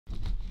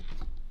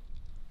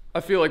I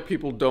feel like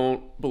people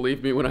don't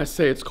believe me when I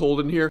say it's cold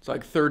in here. It's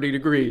like 30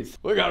 degrees.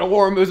 We gotta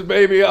warm this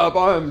baby up.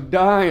 I'm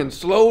dying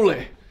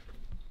slowly.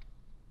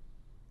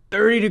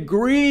 30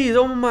 degrees,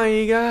 oh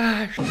my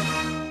gosh.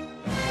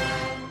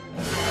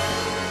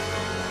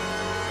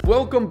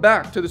 Welcome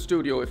back to the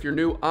studio. If you're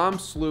new, I'm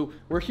SLEW.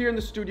 We're here in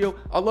the studio.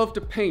 I love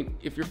to paint.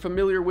 If you're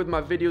familiar with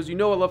my videos, you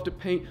know I love to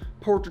paint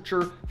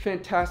portraiture,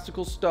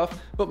 fantastical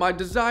stuff, but my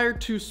desire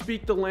to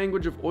speak the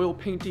language of oil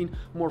painting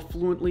more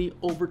fluently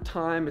over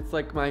time, it's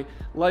like my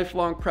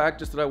lifelong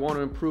practice that I want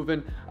to improve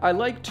in.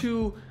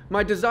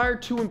 My desire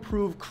to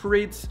improve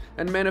creates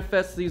and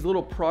manifests these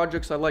little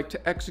projects I like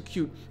to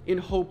execute in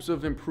hopes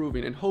of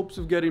improving, in hopes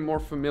of getting more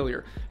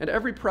familiar. And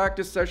every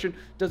practice session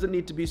doesn't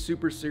need to be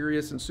super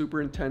serious and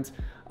super intense.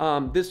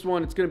 This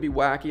one, it's going to be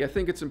wacky. I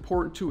think it's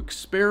important to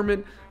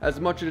experiment as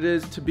much as it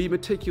is to be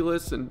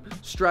meticulous and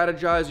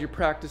strategize your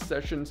practice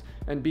sessions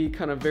and be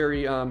kind of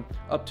very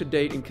up to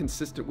date and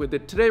consistent with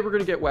it. Today we're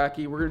going to get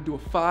wacky. We're going to do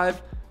a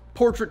 5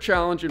 portrait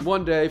challenge in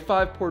one day,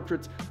 5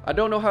 portraits. I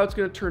don't know how it's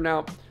going to turn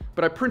out,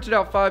 but I printed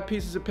out 5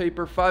 pieces of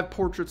paper, 5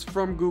 portraits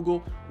from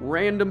Google,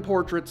 random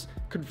portraits,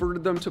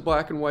 converted them to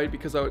black and white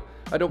because I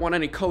don't want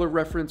any color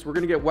reference. We're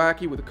going to get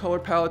wacky with the color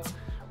palettes.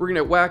 We're going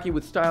to get wacky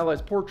with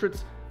stylized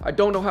portraits. I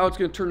don't know how it's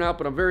going to turn out,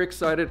 but I'm very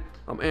excited.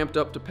 I'm amped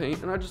up to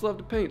paint, and I just love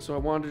to paint, so I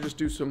wanted to just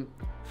do some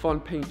fun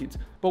paintings.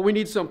 But we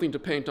need something to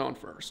paint on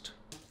first.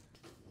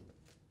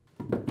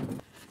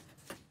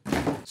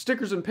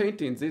 Stickers and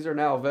paintings, these are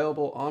now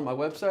available on my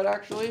website,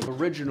 actually.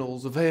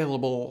 Originals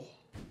available.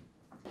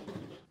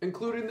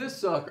 Including this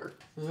sucker.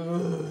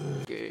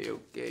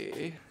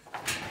 Okay.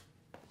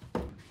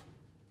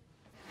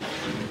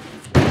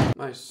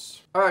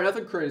 Nice. All right,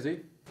 nothing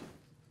crazy.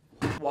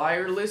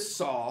 Wireless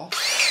saw.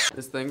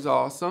 This thing's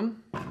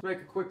awesome. Let's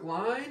make a quick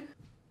line.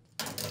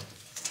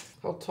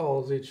 How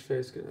tall is each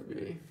face gonna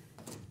be?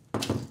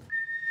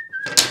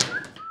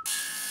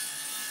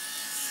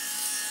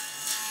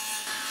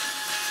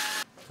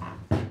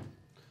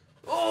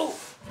 Oh!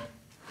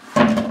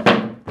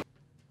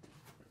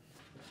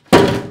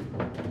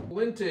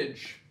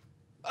 Splintage.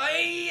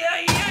 Ay,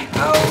 ay, ay.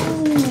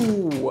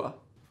 Oh!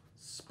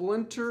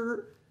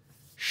 Splinter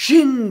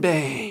shin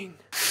bang.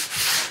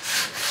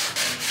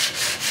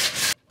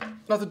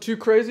 Nothing too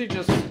crazy,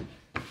 just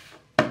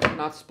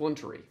not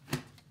splintery.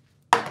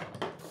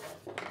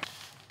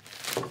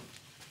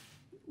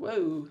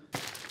 Whoa.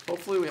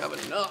 Hopefully we have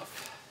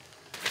enough.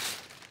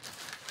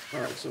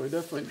 All right, so we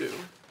definitely do.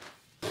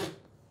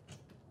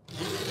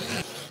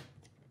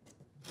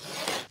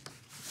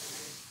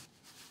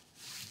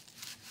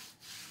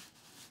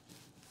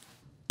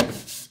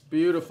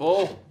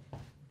 Beautiful.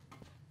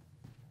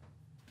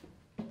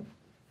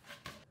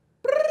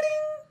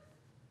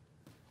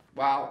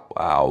 Wow.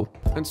 Wow.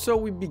 And so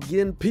we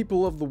begin,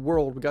 people of the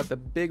world. We got the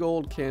big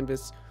old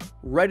canvas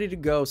ready to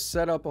go,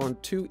 set up on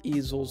 2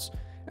 easels,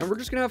 and we're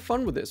just gonna have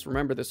fun with this.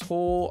 Remember, this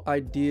whole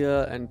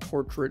idea and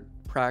portrait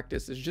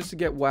practice is just to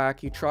get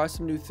wacky, try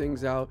some new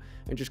things out,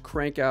 and just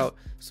crank out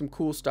some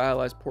cool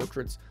stylized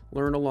portraits,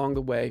 learn along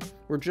the way.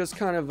 We're just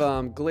kind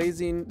of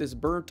glazing this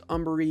burnt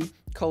umbery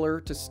color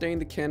to stain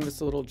the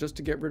canvas a little, just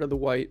to get rid of the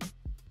white.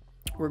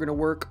 We're gonna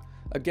work,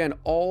 again,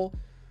 all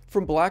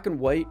from black and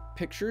white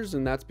pictures,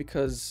 and that's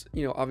because,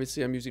 you know,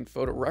 obviously I'm using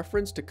photo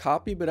reference to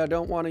copy, but I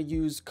don't want to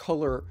use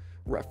color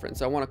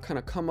reference. I want to kind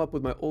of come up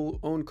with my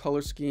own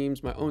color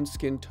schemes, my own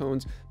skin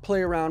tones,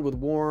 play around with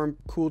warm,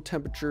 cool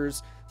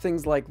temperatures,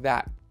 things like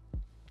that.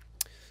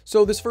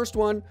 So this first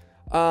one,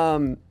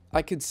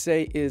 I could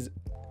say is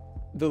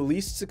the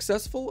least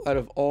successful out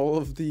of all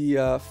of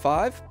the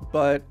 5,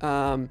 but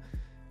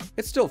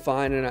it's still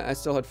fine, and I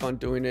still had fun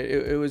doing it.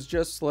 It was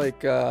just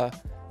like,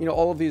 you know,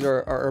 all of these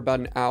are about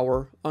an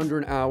hour, under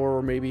an hour,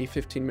 or maybe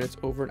 15 minutes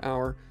over an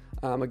hour.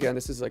 Again,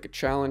 this is like a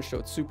challenge, so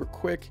it's super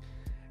quick.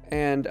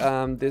 And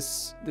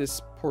this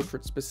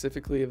portrait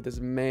specifically of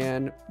this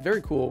man,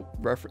 very cool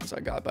reference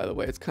I got, by the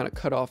way. It's kind of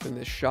cut off in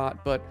this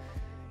shot, but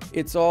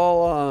it's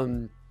all,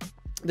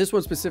 this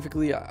one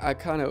specifically, I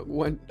kind of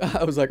went,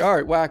 I was like, all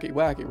right,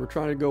 wacky, we're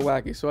trying to go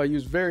wacky. So I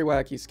used very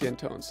wacky skin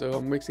tones. So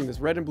I'm mixing this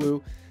red and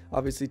blue,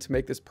 obviously, to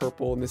make this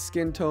purple, and the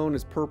skin tone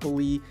is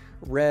purpley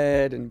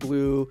red and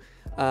blue.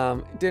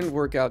 It didn't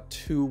work out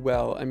too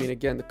well. I mean,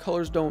 again, the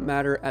colors don't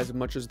matter as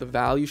much as the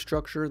value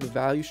structure. The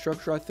value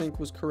structure, I think,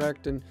 was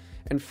correct and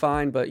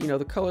fine, but, you know,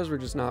 the colors were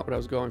just not what I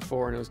was going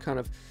for, and it was kind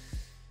of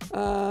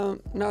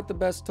not the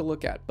best to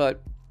look at.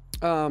 But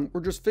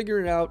we're just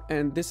figuring it out,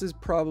 and this is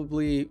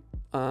probably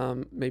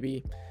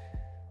maybe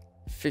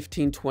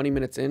 15-20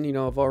 minutes in. You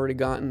know, I've already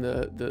gotten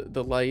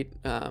the light,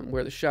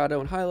 where the shadow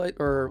and highlight,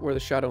 or where the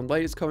shadow and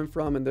light is coming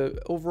from, and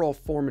the overall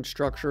form and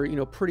structure, you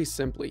know, pretty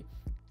simply.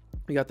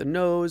 We got the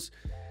nose,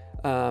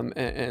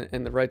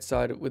 and the right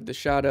side with the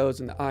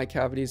shadows and the eye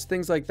cavities,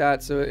 things like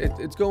that. So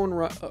it's going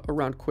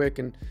around quick,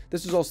 and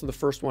this is also the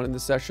first one in the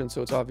session,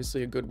 so it's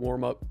obviously a good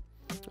warm-up.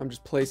 I'm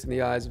just placing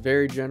the eyes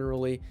very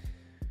generally,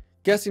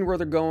 guessing where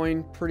they're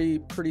going.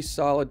 Pretty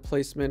solid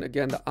placement.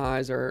 Again, the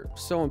eyes are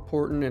so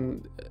important,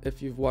 and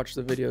if you've watched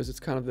the videos, it's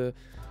kind of the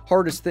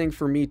hardest thing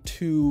for me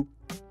to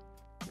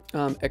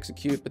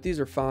execute, but these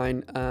are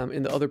fine.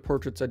 In the other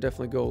portraits, I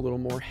definitely go a little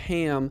more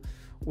ham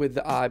with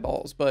the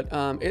eyeballs, but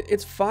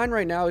it's fine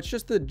right now. It's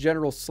just the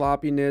general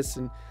sloppiness,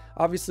 and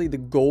obviously the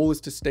goal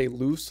is to stay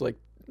loose, like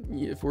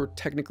if we're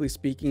technically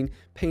speaking,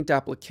 paint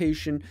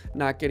application,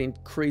 not getting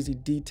crazy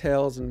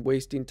details and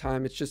wasting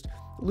time. It's just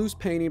loose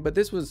painting, but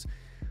this was,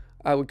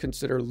 I would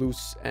consider,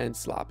 loose and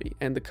sloppy,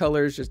 and the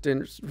colors just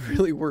didn't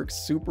really work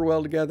super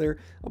well together.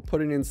 I'm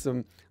putting in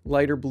some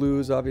lighter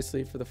blues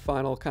obviously for the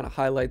final kind of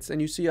highlights,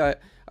 and you see I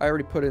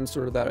already put in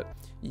sort of that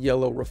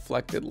yellow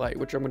reflected light,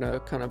 which I'm going to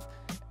kind of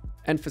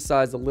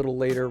emphasize a little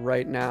later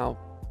right now.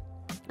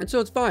 And so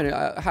it's fine.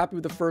 I'm happy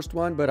with the first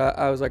one, but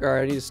I was like, all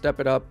right, I need to step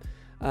it up.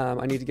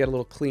 I need to get a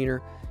little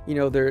cleaner. You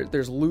know,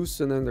 there's loose,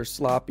 and then there's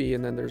sloppy,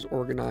 and then there's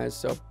organized.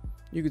 So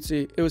you could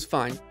see it was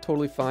fine,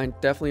 totally fine.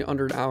 Definitely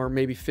under an hour,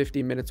 maybe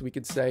 50 minutes, we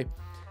could say.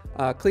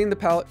 Clean the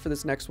palette for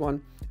this next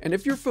one. And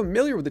if you're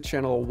familiar with the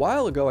channel, a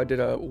while ago, I did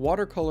a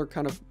watercolor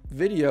kind of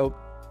video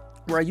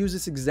where I use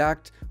this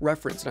exact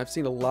reference. And I've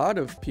seen a lot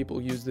of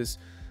people use this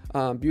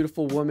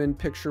beautiful woman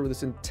picture with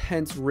this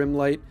intense rim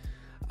light.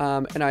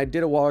 And I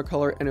did a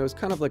watercolor, and it was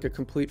kind of like a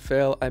complete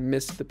fail. I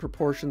missed the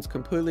proportions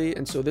completely,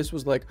 and so this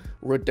was like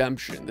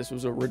redemption. This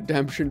was a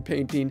redemption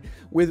painting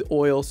with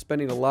oil,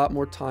 spending a lot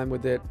more time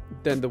with it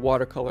than the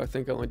watercolor. I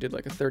think I only did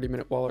like a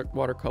 30-minute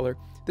watercolor.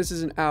 This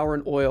is an hour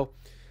in oil,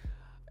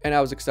 and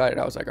I was excited.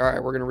 I was like, all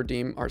right, we're gonna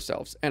redeem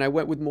ourselves. And I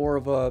went with more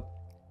of a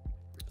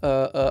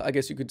I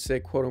guess you could say,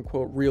 quote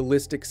unquote,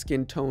 realistic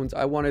skin tones.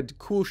 I wanted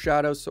cool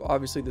shadows, so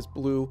obviously this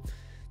blue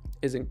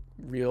isn't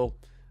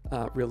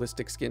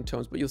realistic skin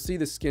tones, but you'll see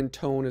the skin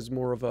tone is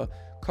more of a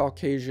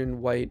Caucasian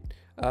white,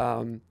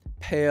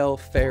 pale,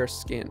 fair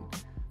skin.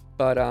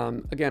 But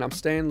again, I'm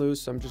staying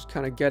loose. I'm just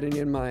kind of getting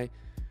in my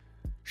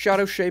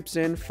shadow shapes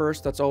in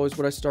first. That's always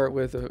what I start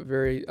with, a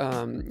very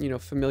you know,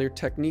 familiar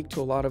technique to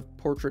a lot of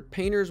portrait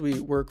painters. We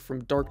work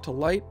from dark to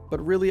light,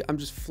 but really I'm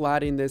just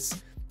flatting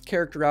this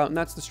character out, and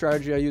that's the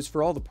strategy I use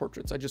for all the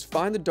portraits. I just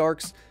find the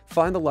darks,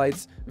 find the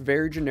lights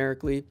very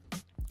generically,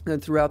 and then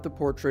throughout the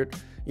portrait,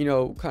 you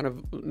know, kind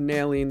of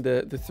nailing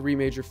the three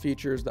major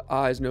features, the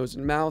eyes, nose,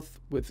 and mouth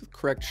with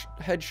correct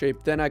head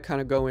shape. Then I kind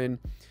of go in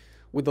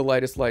with the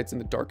lightest lights and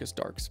the darkest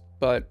darks.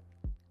 But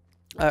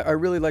I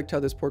really liked how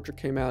this portrait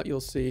came out.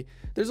 You'll see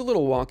there's a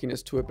little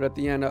wonkiness to it, but at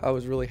the end I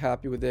was really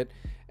happy with it.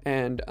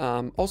 And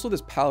also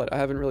this palette, I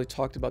haven't really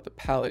talked about the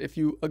palette. If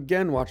you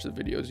again watch the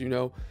videos, you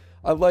know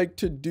I like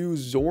to do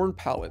Zorn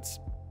palettes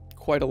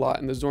quite a lot,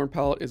 and the Zorn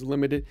palette is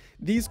limited.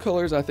 These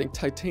colors, I think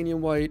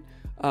titanium white,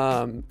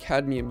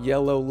 cadmium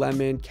yellow,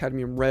 lemon,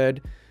 cadmium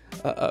red,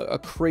 a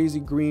crazy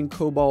green,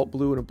 cobalt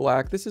blue, and a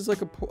black. This is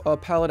like a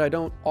palette I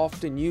don't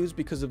often use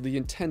because of the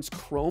intense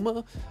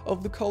chroma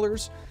of the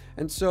colors,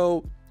 and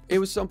so it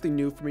was something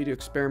new for me to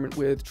experiment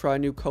with, try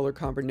new color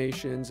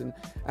combinations, and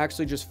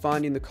actually just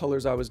finding the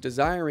colors I was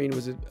desiring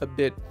was a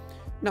bit,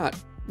 not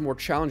more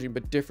challenging,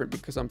 but different,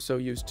 because I'm so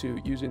used to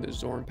using the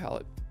Zorn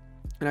palette.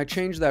 And I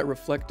changed that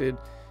reflected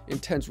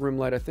intense rim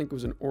light. I think it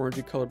was an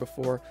orangey color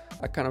before.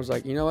 I kind of was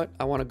like, you know what,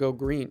 I want to go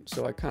green,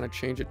 so I kind of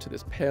changed it to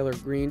this paler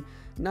green.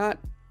 Not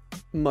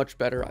much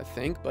better, I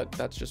think, but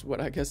that's just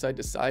what I guess I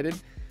decided.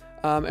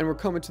 And we're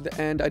coming to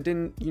the end. I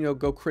didn't, you know,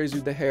 go crazy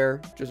with the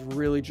hair, just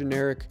really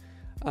generic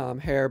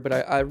hair, but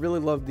I really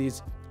love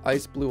these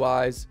ice blue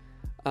eyes,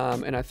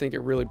 and I think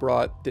it really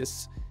brought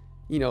this,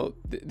 you know,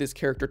 this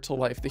character to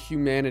life, the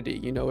humanity.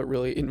 You know, it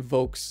really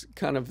invokes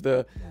kind of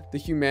the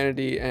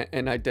humanity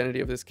and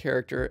identity of this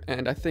character,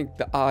 and I think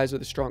the eyes are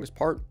the strongest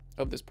part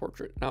of this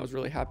portrait, and I was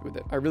really happy with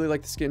it. I really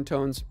like the skin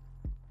tones,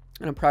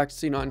 and I'm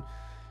practicing on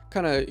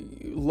kind of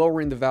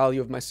lowering the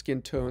value of my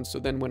skin tones, so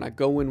then when I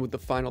go in with the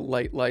final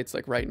lights,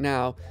 like right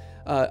now,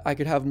 I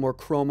could have more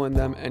chroma in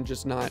them and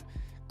just not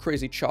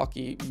crazy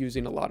chalky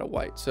using a lot of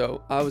white.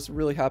 So I was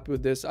really happy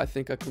with this. I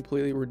think I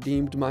completely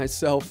redeemed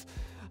myself.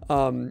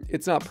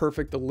 It's not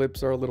perfect, the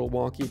lips are a little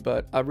wonky,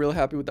 but I'm really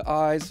happy with the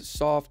eyes,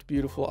 soft,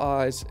 beautiful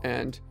eyes,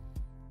 and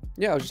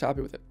yeah, I was just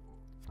happy with it.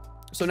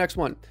 So next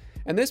one,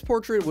 and this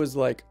portrait was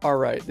like, all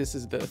right, this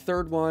is the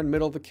third one,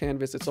 middle of the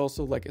canvas. It's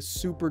also like a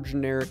super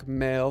generic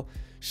male,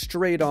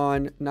 straight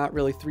on, not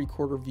really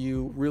three-quarter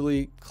view,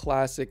 really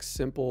classic,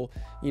 simple,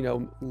 you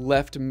know,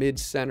 left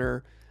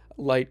mid-center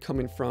light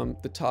coming from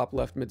the top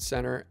left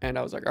mid-center. And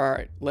I was like, all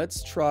right,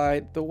 let's try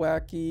the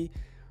wacky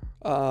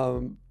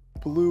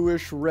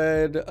bluish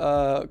red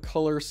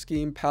color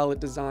scheme palette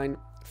design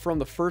from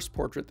the first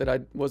portrait that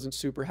I wasn't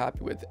super happy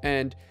with.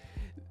 And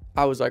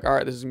I was like, all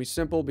right, this is gonna be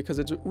simple, because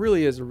it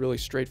really is a really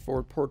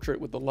straightforward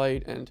portrait with the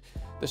light and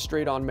the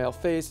straight on male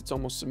face. It's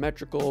almost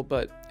symmetrical,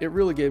 but it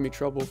really gave me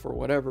trouble for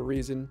whatever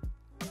reason.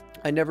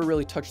 I never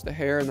really touched the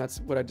hair, and that's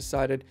what I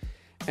decided.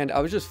 And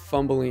I was just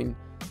fumbling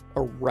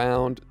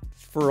around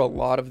for a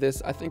lot of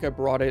this. I think I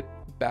brought it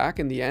back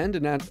in the end,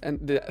 and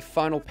the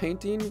final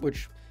painting,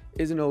 which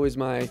isn't always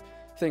my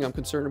thing I'm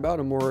concerned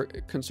about. I'm more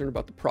concerned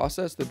about the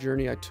process, the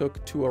journey I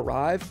took to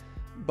arrive.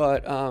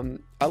 But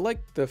I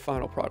like the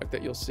final product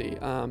that you'll see.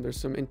 There's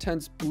some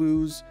intense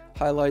blues,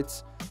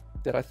 highlights,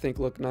 that I think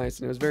looked nice,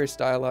 and it was very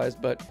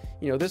stylized. But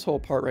you know, this whole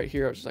part right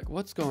here, I was just like,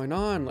 what's going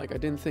on? Like, I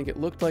didn't think it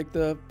looked like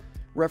the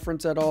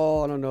reference at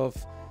all. I don't know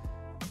if,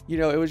 you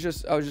know, I was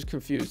just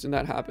confused, and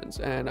that happens.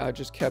 And I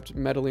just kept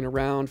meddling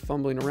around,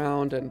 fumbling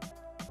around, and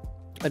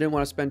I didn't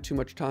want to spend too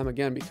much time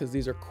again, because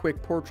these are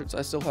quick portraits.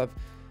 I still have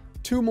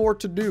 2 more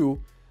to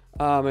do,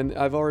 and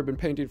I've already been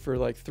painting for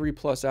like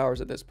 3+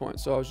 hours at this point.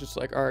 So I was just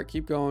like, all right,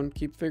 keep going,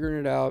 keep figuring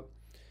it out.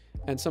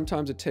 And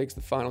sometimes it takes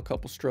the final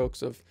couple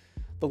strokes of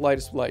the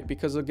lightest light,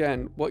 because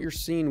again, what you're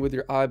seeing with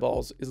your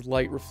eyeballs is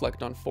light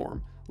reflect on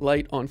form,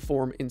 light on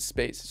form in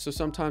space. So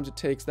sometimes it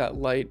takes that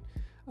light,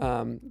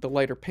 the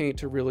lighter paint,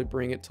 to really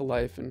bring it to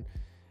life and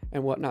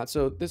whatnot.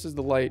 So this is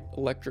the light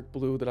electric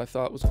blue that I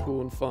thought was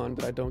cool and fun,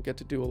 that I don't get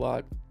to do a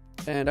lot.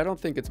 And I don't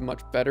think it's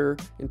much better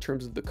in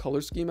terms of the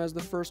color scheme as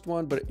the first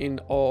one, but in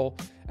all,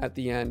 at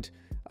the end,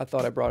 I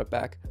thought I brought it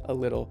back a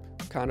little,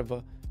 kind of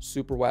a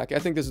super wacky. I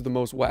think this is the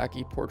most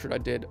wacky portrait I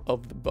did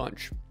of the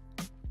bunch.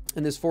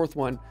 And this fourth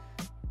one,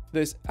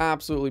 this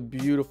absolutely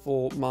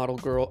beautiful model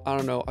girl, I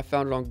don't know, I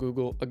found it on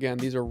Google. Again,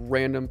 these are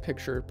random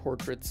picture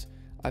portraits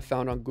I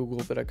found on Google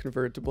that I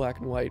converted to black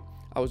and white.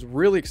 I was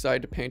really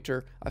excited to paint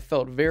her. I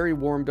felt very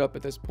warmed up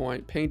at this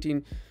point,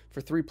 painting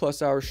for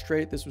 3+ hours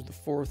straight. This was the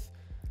 4th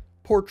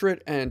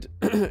portrait, and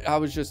I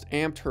was just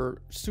amped.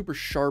 Her super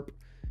sharp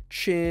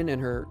chin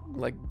and her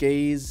like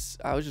gaze,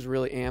 I was just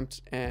really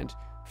amped and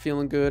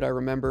feeling good. I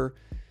remember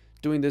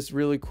doing this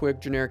really quick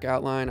generic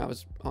outline. I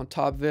was on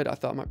top of it. I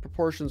thought my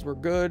proportions were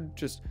good,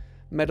 just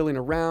meddling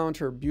around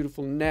her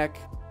beautiful neck,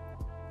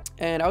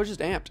 and I was just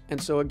amped.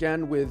 And so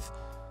again, with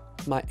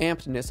my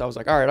ampedness, I was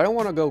like, all right, I don't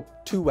want to go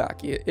too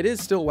wacky. It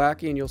is still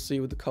wacky, and you'll see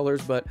with the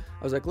colors, but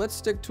I was like, let's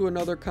stick to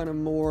another kind of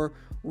more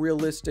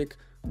realistic,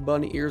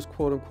 bunny ears,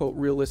 quote unquote,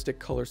 realistic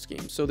color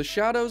scheme. So the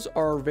shadows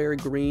are very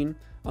green,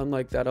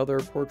 unlike that other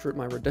portrait,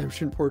 my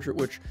redemption portrait,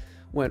 which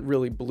went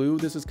really blue.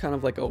 This is kind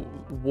of like a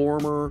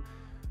warmer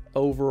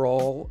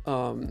overall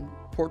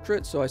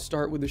portrait. So I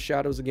start with the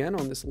shadows again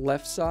on this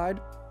left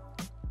side,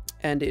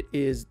 and it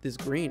is this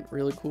green,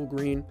 really cool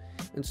green.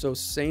 And so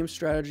same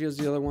strategy as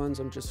the other ones.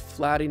 I'm just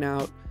flatting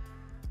out.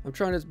 I'm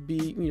trying to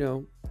be, you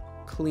know,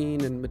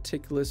 clean and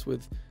meticulous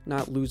with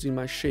not losing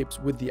my shapes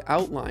with the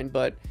outline,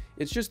 but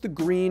it's just the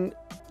green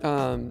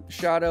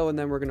shadow, and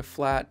then we're gonna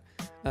flat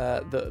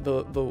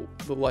the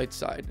light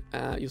side.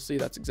 You'll see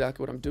that's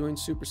exactly what I'm doing.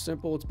 Super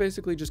simple. It's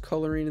basically just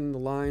coloring in the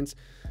lines,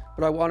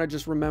 but I want to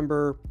just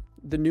remember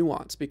the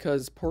nuance,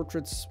 because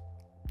portraits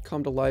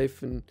come to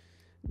life, and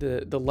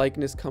the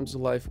likeness comes to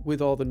life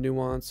with all the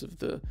nuance of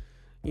the,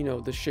 you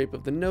know, the shape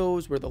of the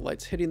nose, where the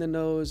light's hitting the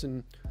nose,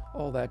 and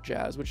all that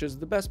jazz, which is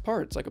the best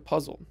part. It's like a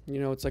puzzle, you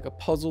know, it's like a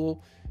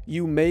puzzle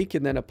you make,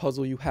 and then a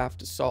puzzle you have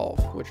to solve,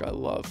 which I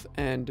love.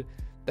 And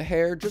the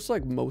hair, just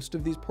like most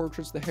of these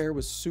portraits, the hair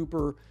was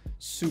super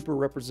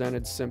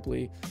represented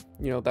simply.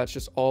 You know, that's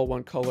just all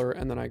one color,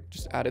 and then I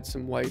just added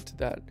some white to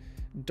that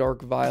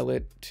dark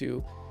violet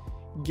to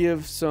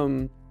give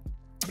some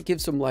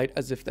light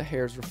as if the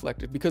hair is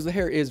reflected, because the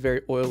hair is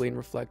very oily and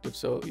reflective,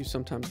 so you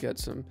sometimes get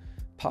some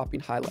popping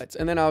highlights.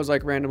 And then I was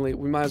like, randomly,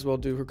 we might as well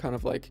do her kind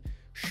of like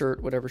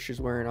shirt, whatever she's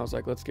wearing. I was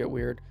like, let's get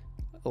weird.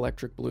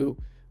 Electric blue,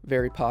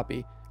 very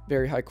poppy,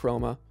 very high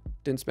chroma.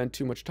 Didn't spend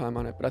too much time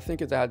on it, but I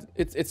think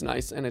it's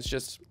nice, and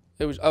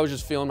I was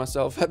just feeling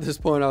myself at this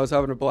point. I was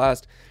having a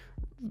blast,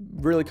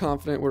 really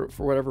confident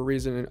for whatever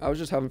reason, and I was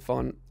just having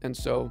fun. And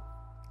so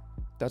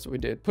that's what we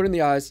did. Put in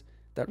the eyes.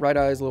 That right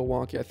eye is a little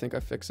wonky. I think I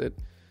fix it.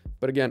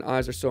 But again,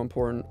 eyes are so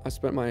important. I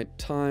spent my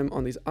time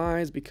on these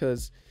eyes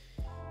because,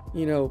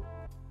 you know,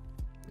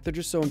 they're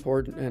just so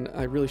important, and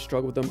I really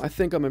struggle with them. I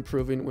think I'm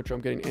improving, which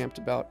I'm getting amped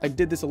about. I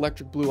did this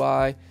electric blue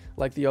eye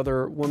like the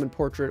other woman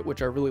portrait,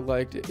 which I really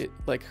liked. It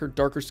like her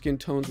darker skin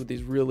tones with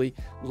these really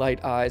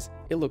light eyes.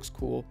 It looks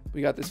cool.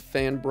 We got this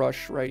fan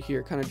brush right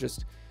here, kind of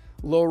just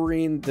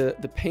lowering the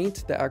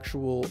paint, the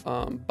actual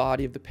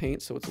body of the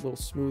paint, so it's a little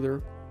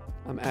smoother.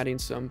 I'm adding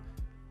some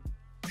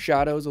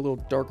shadows, a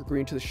little darker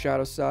green to the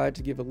shadow side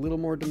to give a little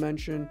more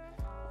dimension,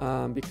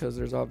 because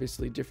there's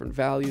obviously different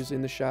values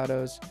in the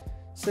shadows.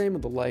 Same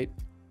with the light.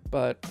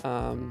 But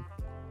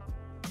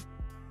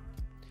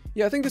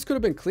yeah, I think this could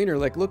have been cleaner.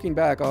 Like, looking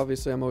back,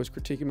 obviously I'm always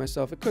critiquing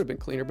myself. It could have been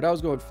cleaner, but I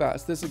was going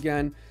fast. This,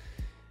 again,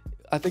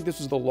 I think this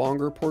was the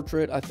longer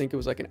portrait. I think it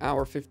was like an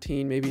hour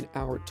 15, maybe an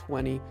hour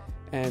 20.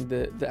 And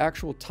the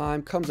actual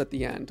time comes at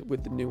the end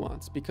with the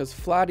nuance, because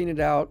flattening it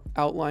out,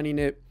 outlining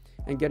it,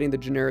 and getting the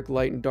generic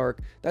light and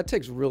dark, that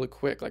takes really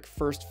quick, like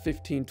first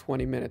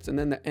 15-20 minutes. And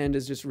then the end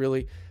is just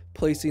really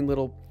placing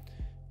little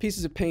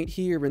pieces of paint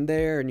here and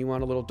there, and you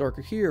want a little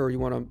darker here, or you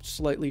want to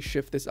slightly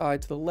shift this eye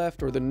to the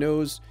left, or the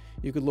nose,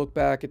 you could look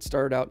back, it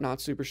started out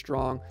not super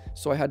strong,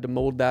 so I had to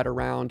mold that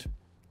around.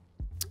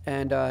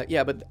 And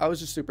yeah, but I was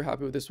just super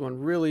happy with this one.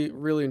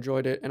 Really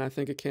enjoyed it, and I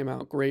think it came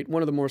out great.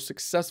 One of the more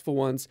successful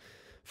ones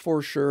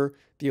for sure.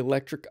 The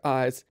electric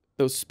eyes,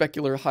 those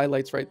specular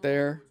highlights right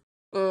there.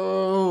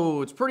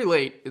 Oh, it's pretty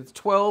late. It's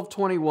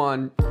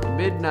 12:21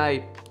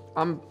 midnight.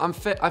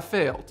 I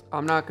failed.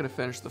 I'm not gonna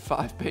finish the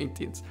 5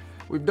 paintings.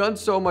 We've done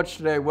so much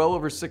today, well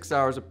over 6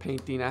 hours of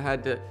painting. I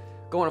had to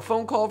go on a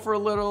phone call for a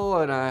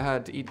little, and I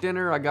had to eat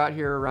dinner. I got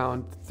here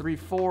around 3,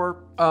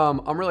 4.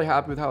 I'm really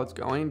happy with how it's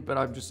going, but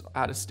I'm just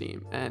out of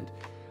steam. And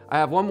I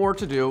have one more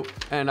to do,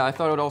 and I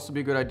thought it would also be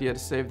a good idea to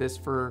save this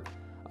for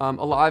a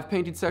live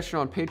painting session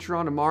on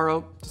Patreon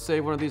tomorrow, to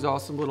save one of these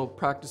awesome little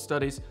practice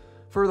studies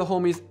for the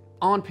homies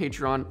on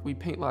Patreon. We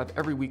paint live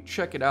every week.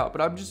 Check it out.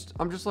 But I'm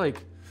just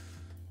like,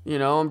 you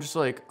know, I'm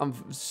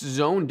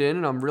zoned in,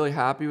 and I'm really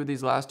happy with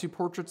these last 2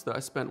 portraits that I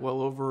spent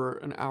well over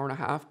an hour and a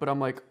half, but I'm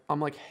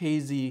like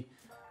hazy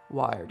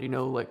wired, you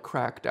know, like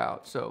cracked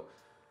out. So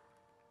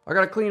I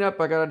gotta clean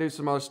up, I gotta do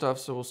some other stuff,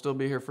 so we'll still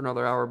be here for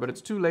another hour, but it's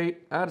too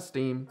late, out of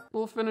steam.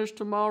 We'll finish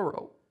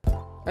tomorrow.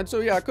 And so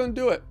yeah, I couldn't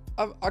do it.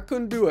 I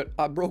couldn't do it.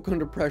 I broke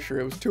under pressure.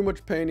 It was too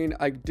much painting.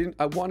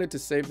 I wanted to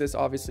save this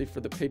obviously for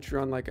the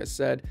Patreon, like I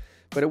said,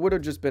 but it would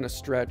have just been a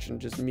stretch and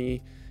just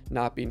me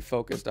not being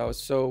focused. I was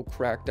so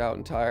cracked out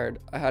and tired.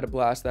 I had a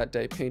blast that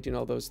day painting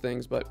all those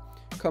things, but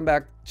come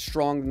back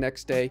strong the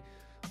next day.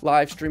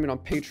 Live streaming on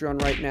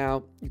Patreon right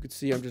now. You could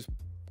see I'm just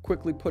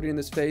quickly putting in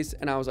this face,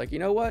 and I was like, you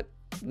know what?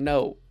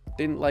 No,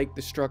 didn't like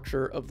the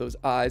structure of those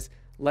eyes.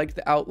 Liked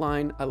the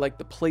outline. I liked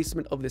the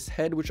placement of this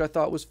head, which I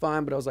thought was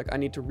fine, but I was like, I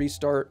need to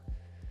restart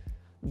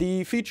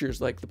the features,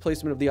 like the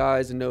placement of the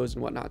eyes and nose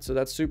and whatnot. So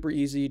that's super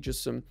easy.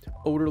 Just some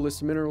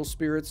odorless mineral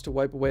spirits to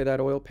wipe away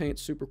that oil paint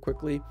super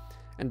quickly,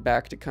 and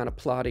back to kind of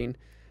plotting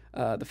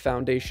the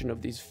foundation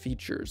of these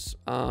features.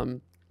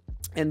 And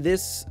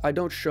this, I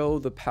don't show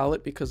the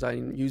palette because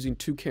I'm using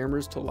 2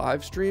 cameras to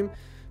live stream,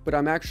 but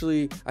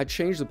I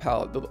changed the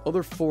palette. The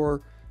other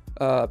 4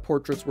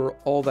 portraits were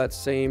all that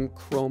same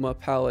chroma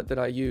palette that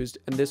I used,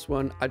 and this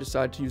one I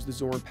decided to use the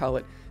Zorn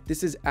palette.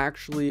 This is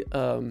actually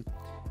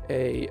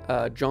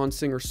a John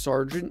Singer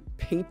Sargent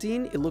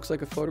painting. It looks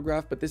like a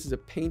photograph, but this is a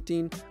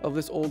painting of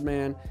this old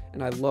man,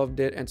 and I loved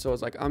it. And so I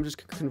was like, I'm just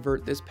gonna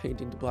convert this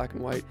painting to black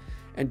and white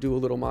and do a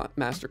little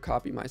master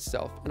copy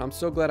myself. And I'm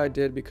so glad I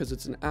did, because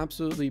it's an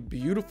absolutely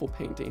beautiful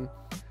painting.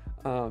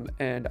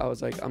 And I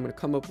was like, I'm gonna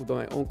come up with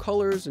my own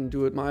colors and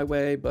do it my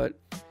way, but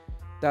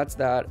that's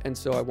that. And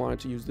so I wanted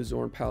to use the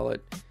Zorn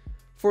palette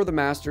for the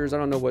masters. I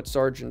don't know what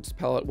Sargent's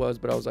palette was,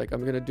 but I was like,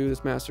 I'm gonna do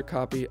this master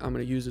copy. I'm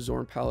gonna use the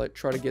Zorn palette,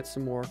 try to get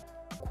some more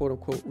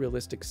quote-unquote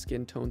realistic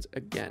skin tones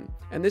again.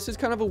 And this is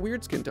kind of a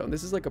weird skin tone.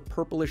 This is like a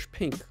purplish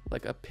pink,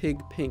 like a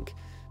pig pink,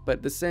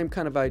 but the same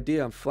kind of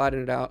idea. I'm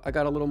flattening it out. I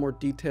got a little more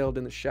detailed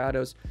in the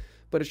shadows,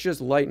 but it's just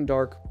light and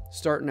dark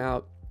starting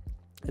out,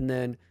 and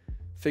then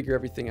figure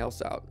everything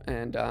else out.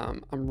 And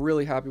I'm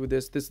really happy with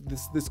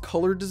this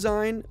color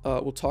design.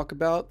 We'll talk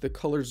about the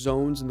color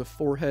zones in the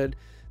forehead,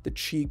 the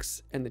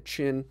cheeks, and the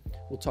chin.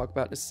 We'll talk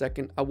about in a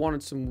second. I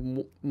wanted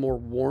some more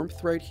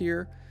warmth right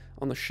here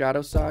on the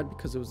shadow side,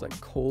 because it was like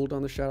cold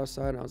on the shadow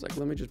side, and I was like,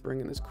 let me just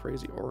bring in this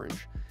crazy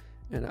orange.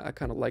 And I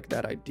kind of like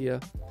that idea.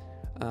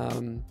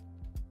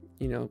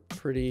 You know,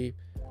 pretty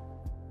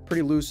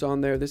loose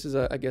on there. This is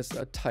I guess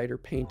a tighter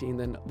painting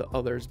than the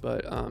others,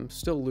 but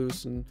still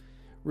loose, and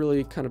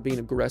really kind of being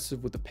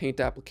aggressive with the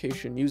paint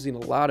application, using a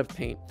lot of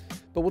paint.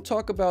 But we'll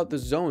talk about the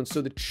zones.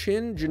 So the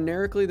chin,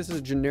 generically, this is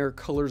a generic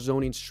color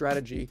zoning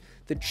strategy.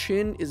 The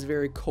chin is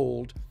very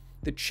cold,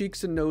 the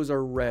cheeks and nose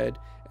are red,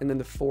 and then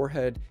the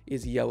forehead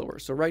is yellower.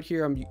 So right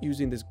here I'm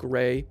using this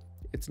gray.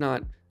 It's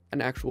not an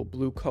actual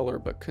blue color,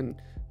 but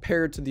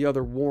compared to the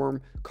other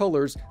warm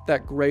colors,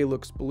 that gray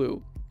looks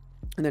blue.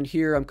 And then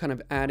here I'm kind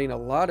of adding a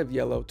lot of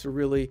yellow to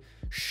really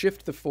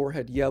shift the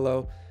forehead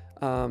yellow.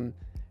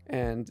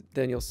 And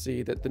then you'll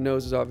see that the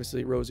nose is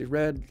obviously rosy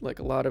red, like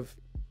a lot of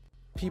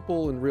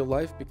people in real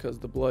life, because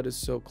the blood is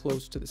so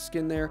close to the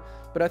skin there.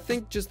 But I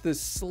think just the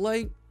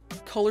slight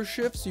color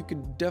shifts, you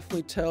could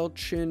definitely tell,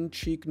 chin,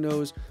 cheek,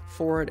 nose,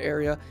 forehead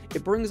area,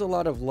 it brings a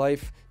lot of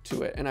life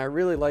to it, and I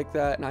really like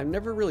that. And I've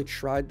never really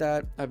tried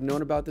that. I've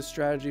known about this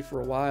strategy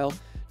for a while,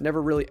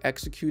 never really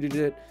executed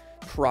it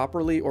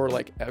properly or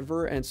like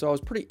ever, and so I was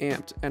pretty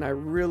amped, and I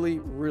really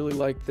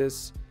like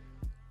this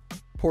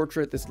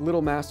portrait, this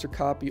little master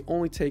copy,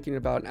 only taking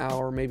about an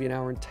hour, maybe an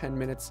hour and 10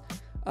 minutes.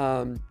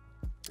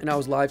 And I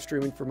was live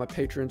streaming for my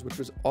patrons, which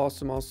was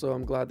awesome. Also,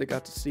 I'm glad they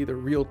got to see the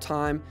real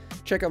time.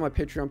 Check out my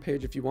Patreon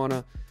page if you want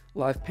to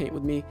live paint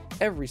with me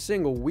every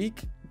single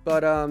week.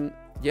 But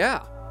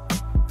yeah.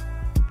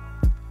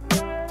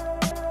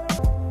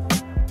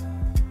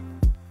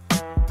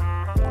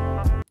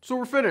 So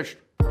we're finished.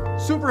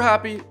 Super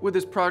happy with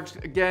this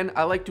project. Again,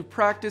 I like to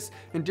practice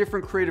in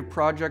different creative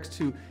projects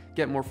to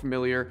get more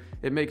familiar.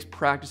 It makes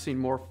practicing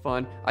more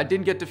fun. I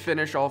didn't get to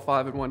finish all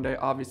 5 in one day,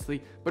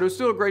 obviously, but it was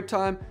still a great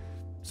time.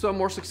 Some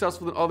more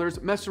successful than others,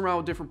 messing around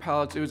with different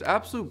palettes. It was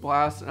absolute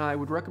blast, and I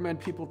would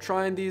recommend people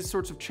trying these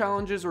sorts of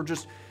challenges, or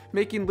just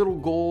making little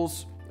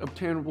goals,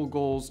 obtainable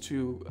goals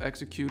to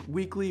execute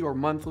weekly or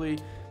monthly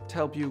to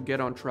help you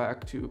get on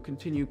track to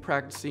continue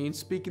practicing,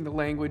 speaking the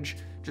language,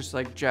 just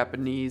like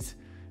Japanese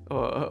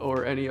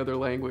or any other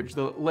language.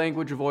 The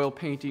language of oil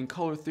painting,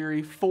 color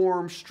theory,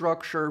 form,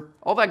 structure,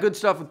 all that good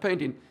stuff with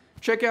painting.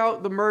 Check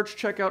out the merch,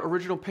 check out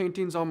original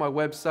paintings on my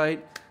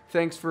website.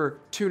 Thanks for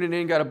tuning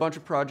in, got a bunch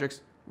of projects,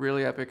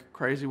 really epic,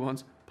 crazy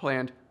ones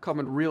planned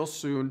coming real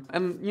soon.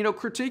 And, you know,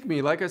 critique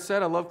me. Like I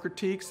said, I love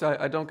critiques.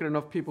 I don't get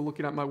enough people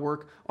looking at my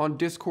work on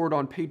Discord,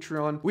 on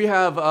Patreon. We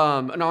have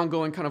an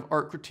ongoing kind of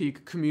art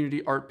critique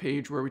community art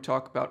page where we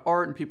talk about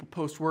art and people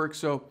post work.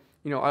 So,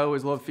 you know, I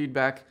always love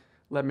feedback.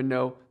 Let me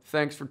know.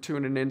 Thanks for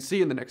tuning in. See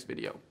you in the next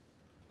video.